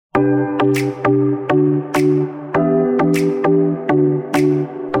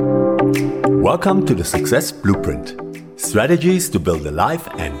Welcome to the Success Blueprint. Strategies to build a life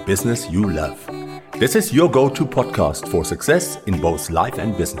and business you love. This is your go-to podcast for success in both life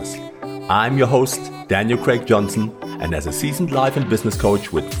and business. I'm your host, Daniel Craig Johnson, and as a seasoned life and business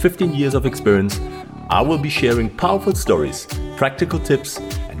coach with 15 years of experience, I will be sharing powerful stories, practical tips,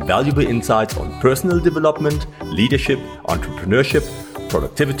 and valuable insights on personal development, leadership, entrepreneurship,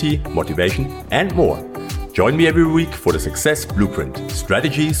 productivity, motivation, and more. Join me every week for the Success Blueprint,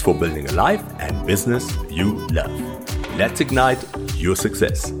 strategies for building a life and business you love. Let's ignite your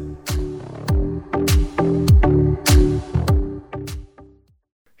success.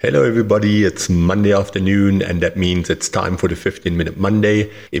 Hello everybody, it's Monday afternoon and that means it's time for the 15-Minute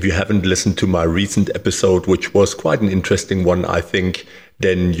Monday. If you haven't listened to my recent episode, which was quite an interesting one, I think,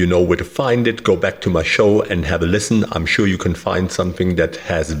 then you know where to find it. Go back to my show and have a listen. I'm sure you can find something that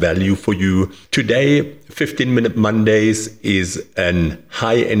has value for you. Today, 15-Minute Mondays is an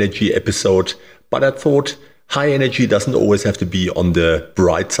high energy episode, but I thought high energy doesn't always have to be on the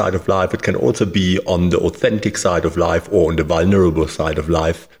bright side of life. It can also be on the authentic side of life or on the vulnerable side of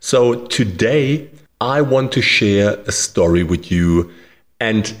life. So today, I want to share a story with you.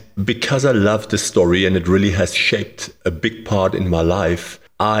 And because I love the story and it really has shaped a big part in my life,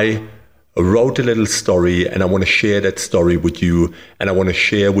 I wrote a little story and I want to share that story with you. And I want to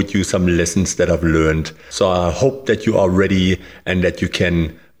share with you some lessons that I've learned. So I hope that you are ready and that you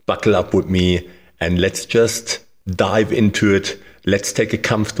can buckle up with me. And let's just dive into it. Let's take a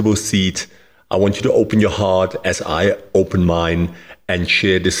comfortable seat. I want you to open your heart as I open mine and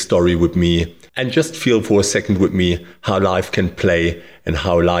share this story with me. And just feel for a second with me how life can play and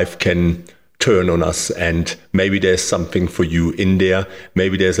how life can turn on us. And maybe there's something for you in there.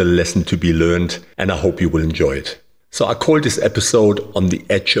 Maybe there's a lesson to be learned. And I hope you will enjoy it. So I call this episode On the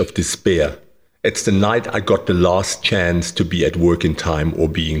Edge of Despair. It's the night I got the last chance to be at work in time or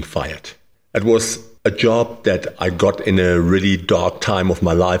being fired. It was a job that I got in a really dark time of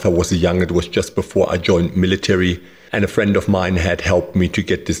my life. I was young. It was just before I joined military. And a friend of mine had helped me to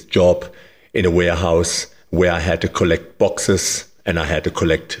get this job in a warehouse where I had to collect boxes and I had to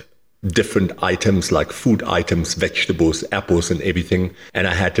collect different items like food items, vegetables, apples and everything. And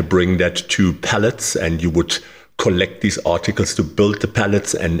I had to bring that to pallets and you would collect these articles to build the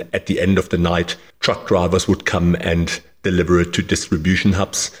pallets. And at the end of the night, truck drivers would come and deliver it to distribution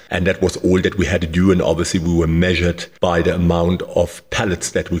hubs. And that was all that we had to do. And obviously we were measured by the amount of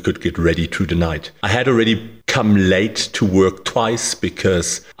pallets that we could get ready through the night. I had already come late to work twice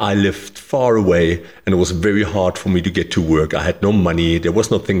because I lived far away and it was very hard for me to get to work. I had no money. There was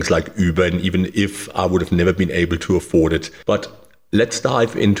no things like Uber. And even if I would have never been able to afford it. But let's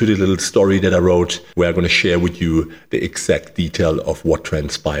dive into the little story that I wrote where I'm going to share with you the exact detail of what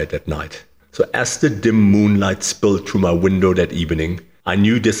transpired that night. So as the dim moonlight spilled through my window that evening, I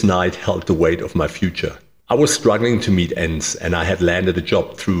knew this night held the weight of my future. I was struggling to meet ends and I had landed a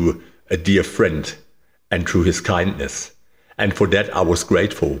job through a dear friend and through his kindness. And for that I was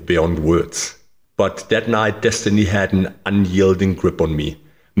grateful beyond words. But that night destiny had an unyielding grip on me,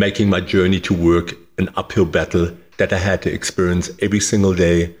 making my journey to work an uphill battle that I had to experience every single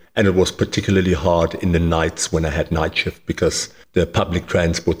day. And it was particularly hard in the nights when I had night shift because the public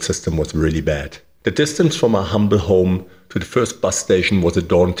transport system was really bad. The distance from my humble home to the first bus station was a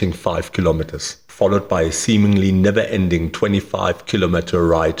daunting 5 kilometers, followed by a seemingly never-ending 25-kilometer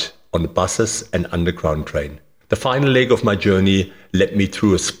ride on buses and underground train. The final leg of my journey led me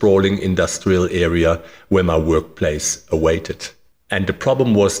through a sprawling industrial area where my workplace awaited. And the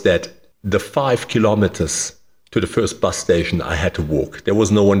problem was that the 5 kilometers to the first bus station I had to walk. There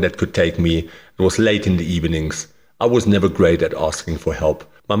was no one that could take me. It was late in the evenings. I was never great at asking for help.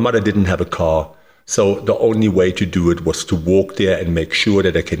 My mother didn't have a car. So the only way to do it was to walk there and make sure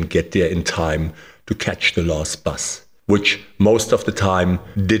that I can get there in time to catch the last bus, which most of the time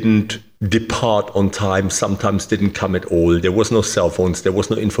didn't depart on time, sometimes didn't come at all. There was no cell phones, there was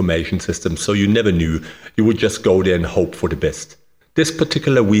no information system, so you never knew. You would just go there and hope for the best. This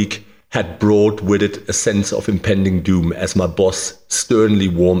particular week had brought with it a sense of impending doom as my boss sternly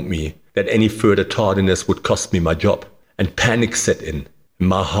warned me that any further tardiness would cost me my job. And panic set in.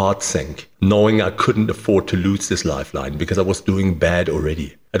 My heart sank, knowing I couldn't afford to lose this lifeline because I was doing bad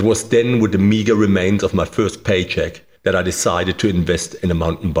already. It was then with the meager remains of my first paycheck that I decided to invest in a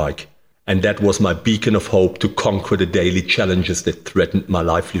mountain bike. And that was my beacon of hope to conquer the daily challenges that threatened my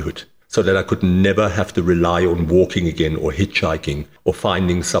livelihood, so that I could never have to rely on walking again or hitchhiking or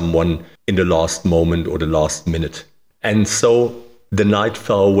finding someone in the last moment or the last minute. And so the night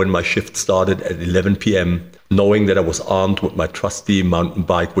fell when my shift started at 11 p.m. Knowing that I was armed with my trusty mountain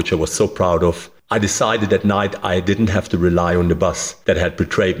bike, which I was so proud of, I decided that night I didn't have to rely on the bus that had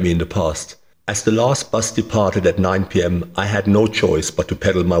betrayed me in the past. As the last bus departed at 9 p.m., I had no choice but to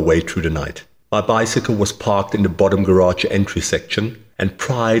pedal my way through the night. My bicycle was parked in the bottom garage entry section, and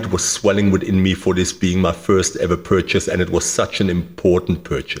pride was swelling within me for this being my first ever purchase, and it was such an important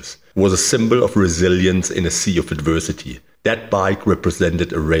purchase. It was a symbol of resilience in a sea of adversity. That bike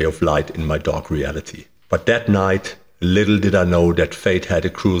represented a ray of light in my dark reality. But that night, little did I know that fate had a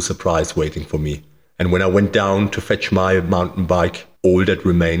cruel surprise waiting for me. And when I went down to fetch my mountain bike, all that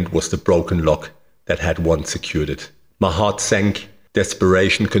remained was the broken lock that had once secured it. My heart sank,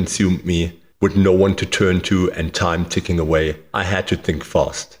 desperation consumed me. With no one to turn to and time ticking away, I had to think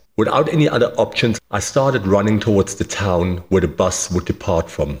fast. Without any other options, I started running towards the town where the bus would depart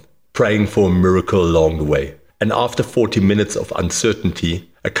from, praying for a miracle along the way. And after 40 minutes of uncertainty,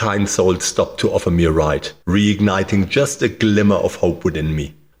 a kind soul stopped to offer me a ride, reigniting just a glimmer of hope within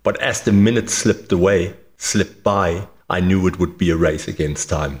me. But as the minutes slipped by, I knew it would be a race against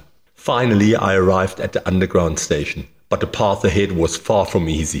time. Finally, I arrived at the underground station, but the path ahead was far from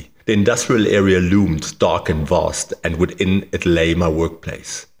easy. The industrial area loomed dark and vast, and within it lay my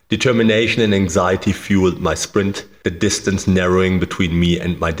workplace. Determination and anxiety fueled my sprint, the distance narrowing between me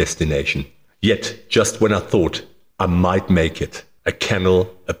and my destination. Yet, just when I thought I might make it, a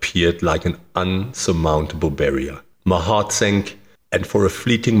kennel appeared like an unsurmountable barrier. My heart sank, and for a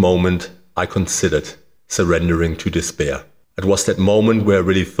fleeting moment, I considered surrendering to despair. It was that moment where I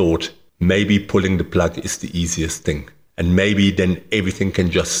really thought, maybe pulling the plug is the easiest thing. And maybe then everything can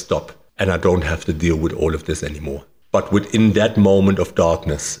just stop and I don't have to deal with all of this anymore. But within that moment of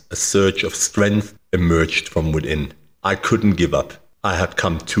darkness, a surge of strength emerged from within. I couldn't give up. I had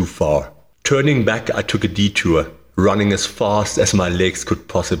come too far. Turning back, I took a detour, running as fast as my legs could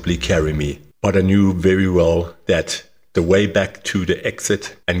possibly carry me. But I knew very well that the way back to the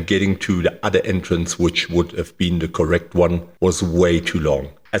exit and getting to the other entrance, which would have been the correct one, was way too long.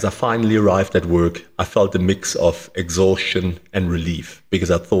 As I finally arrived at work, I felt a mix of exhaustion and relief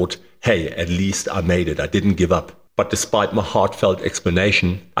because I thought, hey, at least I made it. I didn't give up. But despite my heartfelt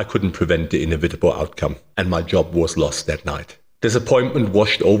explanation, I couldn't prevent the inevitable outcome, and my job was lost that night. Disappointment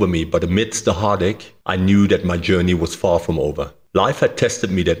washed over me, but amidst the heartache, I knew that my journey was far from over. Life had tested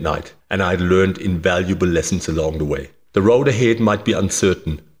me that night, and I had learned invaluable lessons along the way. The road ahead might be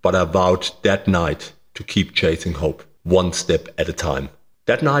uncertain, but I vowed that night to keep chasing hope, one step at a time.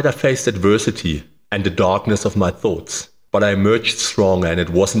 That night I faced adversity and the darkness of my thoughts, but I emerged stronger, and it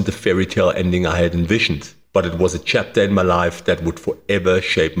wasn't the fairy tale ending I had envisioned, but it was a chapter in my life that would forever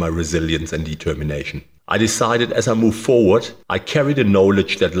shape my resilience and determination. I decided as I moved forward, I carry the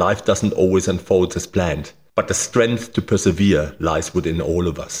knowledge that life doesn't always unfold as planned, but the strength to persevere lies within all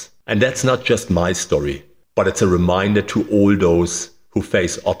of us. And that's not just my story, but it's a reminder to all those who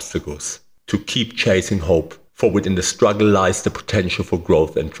face obstacles to keep chasing hope, for within the struggle lies the potential for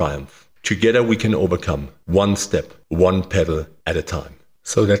growth and triumph. Together we can overcome, one step, one pedal at a time.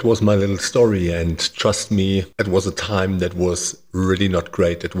 So that was my little story, and trust me, it was a time that was really not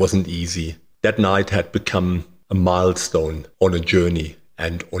great. It wasn't easy. That night had become a milestone on a journey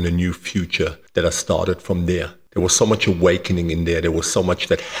and on a new future that I started from there. There was so much awakening in there. There was so much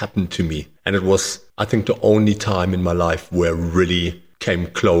that happened to me. And it was, I think, the only time in my life where I really came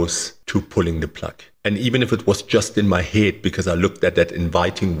close to pulling the plug. And even if it was just in my head, because I looked at that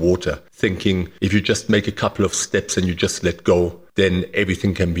inviting water, thinking if you just make a couple of steps and you just let go, then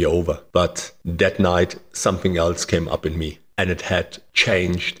everything can be over. But that night, something else came up in me. And it had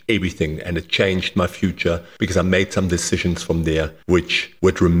changed everything, and it changed my future because I made some decisions from there which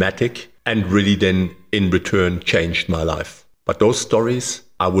were dramatic and really then in return changed my life. But those stories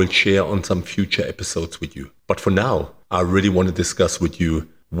I will share on some future episodes with you. But for now, I really want to discuss with you,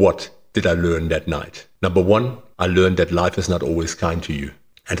 what did I learn that night? Number one, I learned that life is not always kind to you.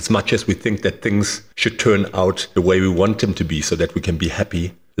 And as much as we think that things should turn out the way we want them to be so that we can be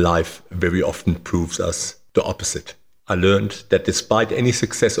happy, life very often proves us the opposite. I learned that despite any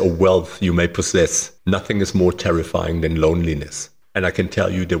success or wealth you may possess, nothing is more terrifying than loneliness. And I can tell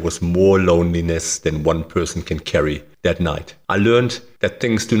you there was more loneliness than one person can carry that night. I learned that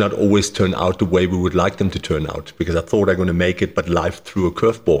things do not always turn out the way we would like them to turn out, because I thought I'm going to make it, but life threw a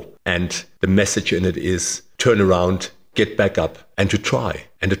curveball. And the message in it is turn around, get back up, and to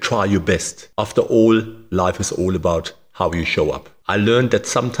try your best. After all, life is all about how you show up. I learned that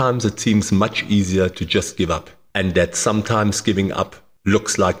sometimes it seems much easier to just give up, and that sometimes giving up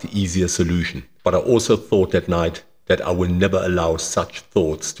looks like the easier solution. But I also thought that night that I will never allow such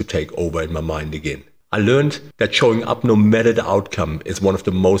thoughts to take over in my mind again. I learned that showing up no matter the outcome is one of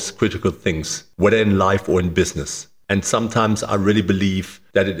the most critical things, whether in life or in business. And sometimes I really believe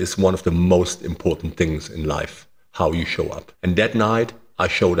that it is one of the most important things in life, how you show up. And that night, I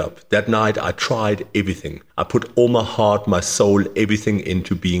showed up. That night, I tried everything. I put all my heart, my soul, everything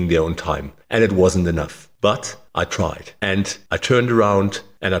into being there on time. And it wasn't enough. But I tried. And I turned around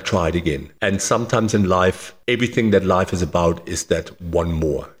and I tried again. And sometimes in life, everything that life is about is that one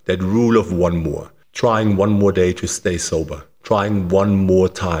more. That rule of one more. Trying one more day to stay sober. Trying one more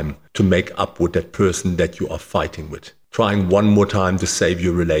time to make up with that person that you are fighting with. Trying one more time to save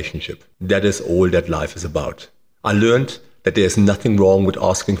your relationship. That is all that life is about. I learned that there's nothing wrong with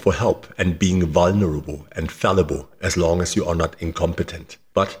asking for help and being vulnerable and fallible as long as you are not incompetent.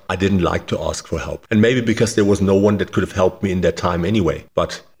 But I didn't like to ask for help. And maybe because there was no one that could have helped me in that time anyway.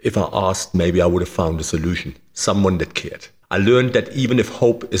 But if I asked, maybe I would have found a solution. Someone that cared. I learned that even if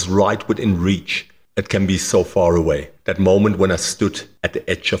hope is right within reach, it can be so far away. That moment when I stood at the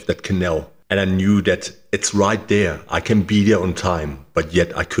edge of that canal and I knew that it's right there. I can be there on time, but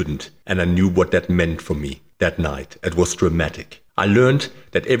yet I couldn't. And I knew what that meant for me. That night, it was dramatic. I learned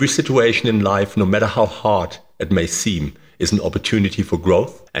that every situation in life, no matter how hard it may seem, is an opportunity for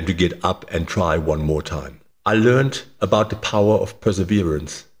growth and to get up and try one more time. I learned about the power of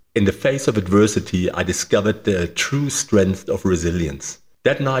perseverance. In the face of adversity, I discovered the true strength of resilience.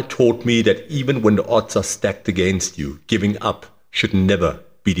 That night taught me that even when the odds are stacked against you, giving up should never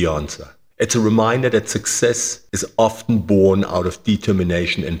be the answer. It's a reminder that success is often born out of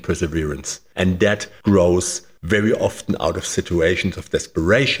determination and perseverance. And that grows very often out of situations of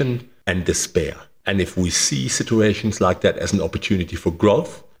desperation and despair. And if we see situations like that as an opportunity for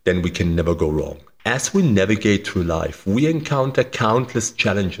growth, then we can never go wrong. As we navigate through life, we encounter countless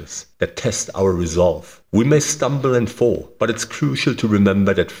challenges that test our resolve. We may stumble and fall, but it's crucial to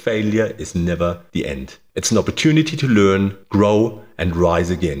remember that failure is never the end. It's an opportunity to learn, grow, and rise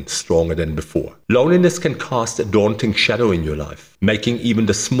again stronger than before. Loneliness can cast a daunting shadow in your life, making even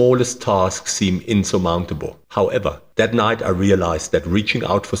the smallest tasks seem insurmountable. However, that night I realized that reaching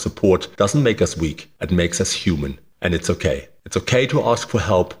out for support doesn't make us weak, it makes us human. And it's okay. It's okay to ask for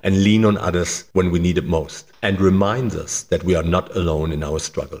help and lean on others when we need it most, and reminds us that we are not alone in our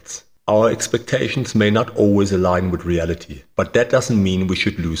struggles. Our expectations may not always align with reality, but that doesn't mean we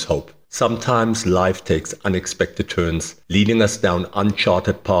should lose hope. Sometimes life takes unexpected turns, leading us down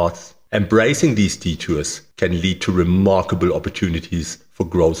uncharted paths. Embracing these detours can lead to remarkable opportunities for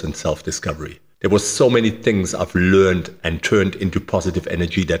growth and self-discovery. There were so many things I've learned and turned into positive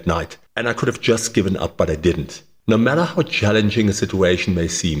energy that night, and I could have just given up, but I didn't. No matter how challenging a situation may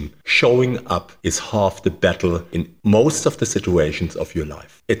seem, showing up is half the battle in most of the situations of your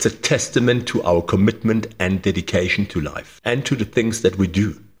life. It's a testament to our commitment and dedication to life and to the things that we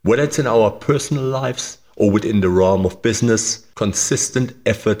do. Whether it's in our personal lives or within the realm of business, consistent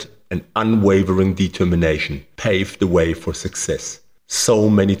effort and unwavering determination pave the way for success so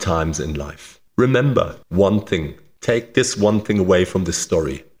many times in life. Remember one thing. Take this one thing away from this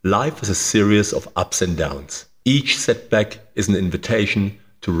story. Life is a series of ups and downs. Each setback is an invitation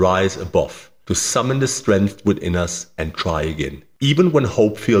to rise above, to summon the strength within us and try again. Even when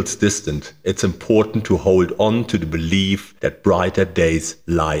hope feels distant, it's important to hold on to the belief that brighter days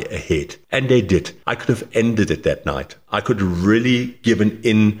lie ahead. And they did. I could have ended it that night. I could have really given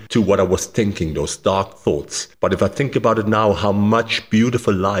in to what I was thinking, those dark thoughts. But if I think about it now, how much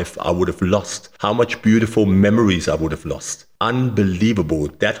beautiful life I would have lost, how much beautiful memories I would have lost. Unbelievable.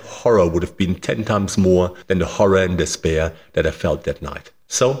 That horror would have been 10 times more than the horror and despair that I felt that night.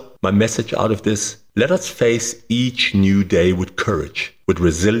 So, my message out of this, let us face each new day with courage, with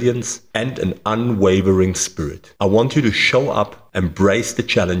resilience and an unwavering spirit. I want you to show up, embrace the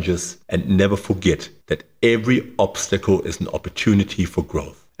challenges, and never forget that every obstacle is an opportunity for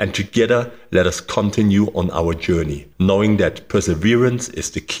growth. And together, let us continue on our journey, knowing that perseverance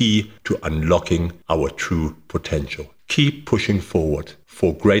is the key to unlocking our true potential. Keep pushing forward,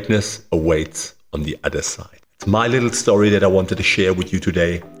 for greatness awaits on the other side. It's my little story that I wanted to share with you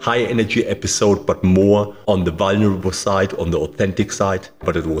today. High energy episode, but more on the vulnerable side, on the authentic side.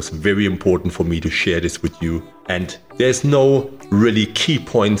 But it was very important for me to share this with you. And there's no really key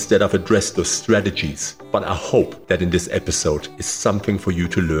points that I've addressed those strategies. But I hope that in this episode is something for you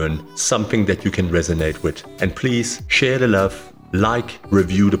to learn, something that you can resonate with. And please share the love. Like,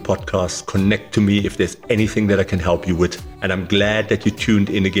 review the podcast, connect to me if there's anything that I can help you with. And I'm glad that you tuned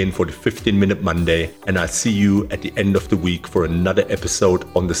in again for the 15-Minute Monday. And I'll see you at the end of the week for another episode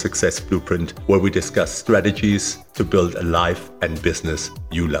on the Success Blueprint, where we discuss strategies to build a life and business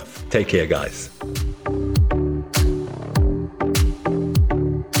you love. Take care, guys.